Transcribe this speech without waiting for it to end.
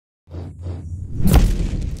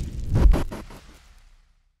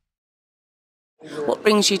What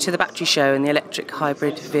brings you to the battery show and the Electric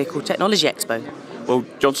Hybrid Vehicle Technology Expo? Well,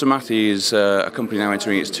 Matthey is a company now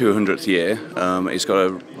entering its 200th year. It's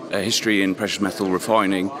got a history in precious metal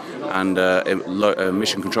refining and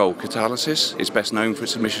emission control catalysis. It's best known for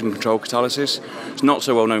its emission control catalysis. It's not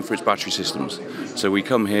so well known for its battery systems. So we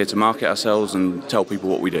come here to market ourselves and tell people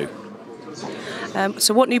what we do.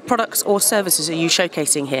 So what new products or services are you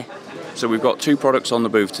showcasing here? So we've got two products on the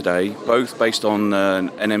booth today, both based on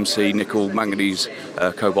NMC nickel manganese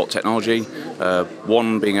cobalt technology.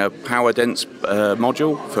 One being a power dense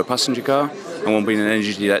module for a passenger car, and one being an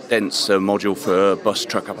energy dense module for a bus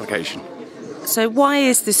truck application. So why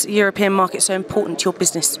is this European market so important to your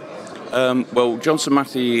business? Well, Johnson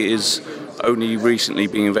Matthey is only recently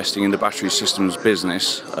been investing in the battery systems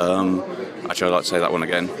business. Actually, I'd like to say that one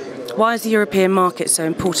again. Why is the European market so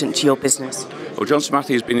important to your business? Well, Johnson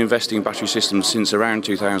Matthey has been investing in battery systems since around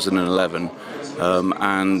 2011,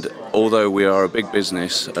 and although we are a big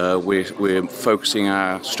business, we're focusing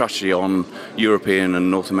our strategy on European and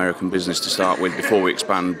North American business to start with before we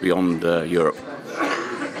expand beyond Europe.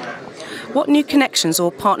 What new connections or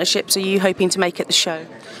partnerships are you hoping to make at the show?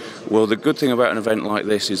 Well, the good thing about an event like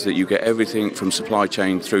this is that you get everything from supply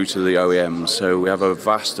chain through to the OEMs. So we have a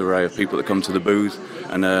vast array of people that come to the booth,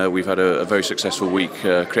 and we've had a very successful week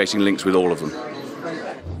creating links with all of them.